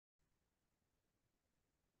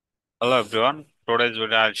Hello everyone. Today's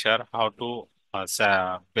video I'll share how to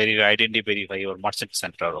verify your merchant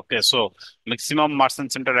center. Okay, so maximum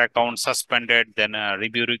merchant center account suspended, then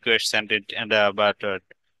review request sent it, and but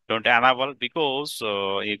don't enable because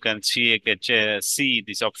you can see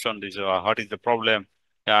this option. This what is the problem?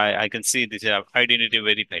 I can see this identity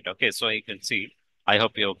verified. Okay, so you can see. I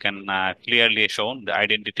hope you can clearly shown the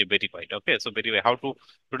identity verified. Okay, so verify how to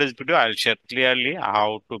today's video I'll share clearly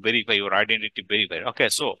how to verify your identity verified. Okay,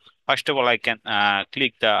 so first of all, I can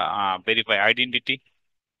click the verify identity.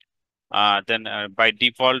 Then by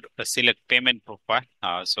default, select payment profile.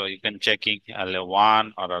 So you can checking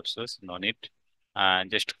one or others, no need.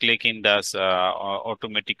 Just click in this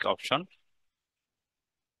automatic option.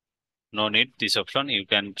 No need this option. You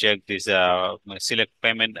can check this select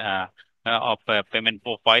payment of payment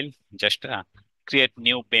profile. Just create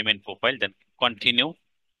new payment profile. Then continue.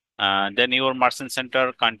 Then your merchant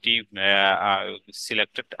center country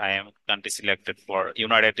selected. I am country selected for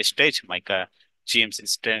United States. My GMC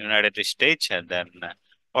is United States, and then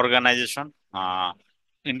organization,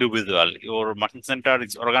 individual. Your merchant center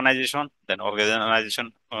is organization. Then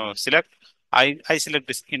organization select. I select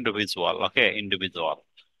this individual. Okay, individual.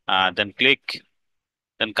 Then click,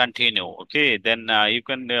 then continue. Okay, then you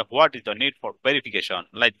can what is the need for verification,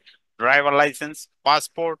 like driver license,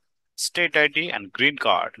 passport, state ID, and green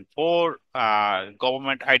card. For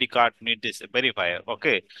government ID card need this verifier.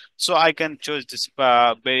 Okay, so I can choose this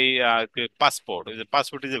very passport. The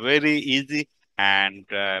passport is very easy and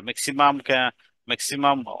maximum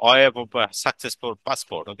OIF of successful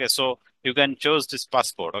passport. Okay, so you can choose this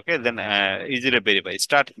passport. Okay, then easily verify,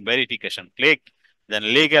 start verification, click. Then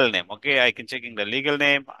legal name. Okay, I can checking the legal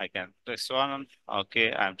name. I can this one.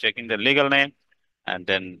 Okay, I'm checking the legal name, and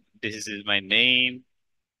then this is my name.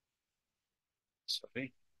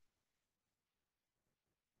 Sorry,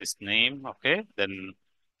 this name. Okay, then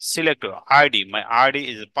select ID. My ID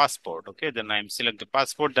is a passport. Okay, then I'm select the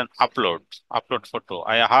passport. Then upload photo.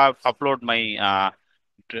 I have upload my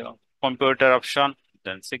computer option.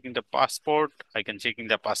 Then checking the passport. I can checking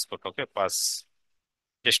the passport. Okay, pass.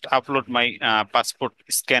 Just upload my passport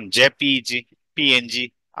scan JPG,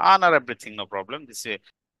 PNG, not everything, no problem. This is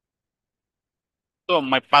so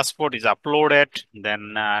my passport is uploaded,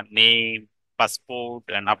 then name, passport,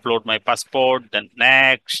 and upload my passport. Then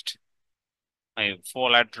next, my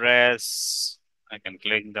full address. I can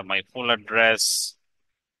click the my full address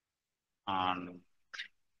on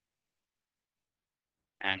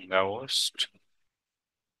Angost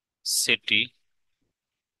City,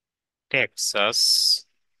 Texas,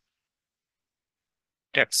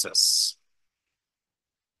 Texas.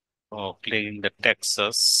 Oh, clicking the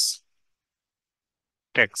Texas,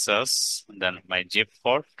 then my zip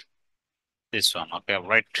code. This one, okay,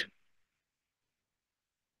 right.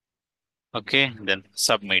 Okay, then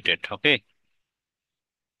submit it. Okay,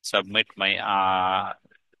 submit my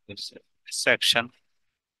this section.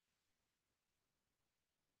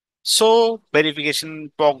 So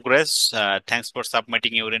verification progress. Thanks for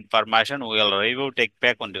submitting your information. We will review take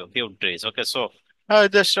back on the few days. Okay, so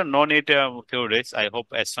just no need few days. I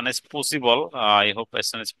hope as soon as possible. I hope as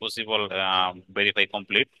soon as possible verify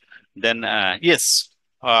complete. Then yes,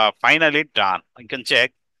 finally done. I can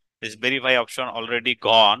check this verify option already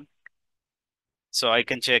gone. So I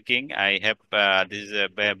can checking. I have this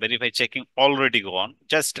verify checking already gone.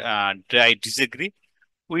 Just I disagree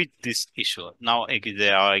with this issue. Now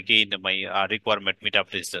again my requirement meet up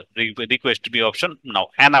this request to be option now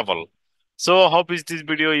enable. So hope is this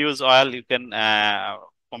video use all you can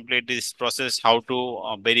complete this process how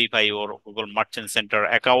to verify your Google Merchant Center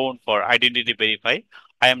account for identity verify.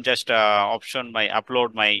 I am just option my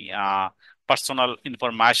upload my personal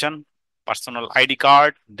information, personal ID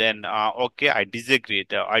card. Then okay, I disagree.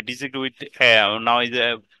 I disagree with now is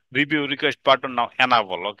a review request button now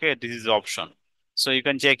enable. Okay, this is the option. So you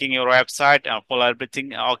can check in your website and follow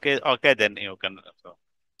everything. Okay, okay, then you can.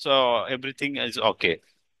 So everything is okay.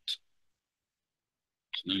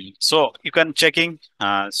 So you can checking.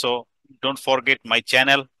 So don't forget my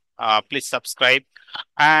channel. Please subscribe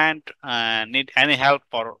and need any help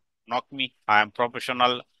or knock me. I am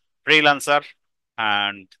professional freelancer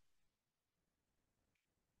and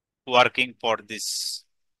working for this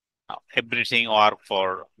everything or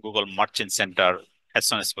for Google Merchant Center as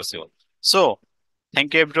soon as possible. So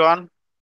thank you everyone.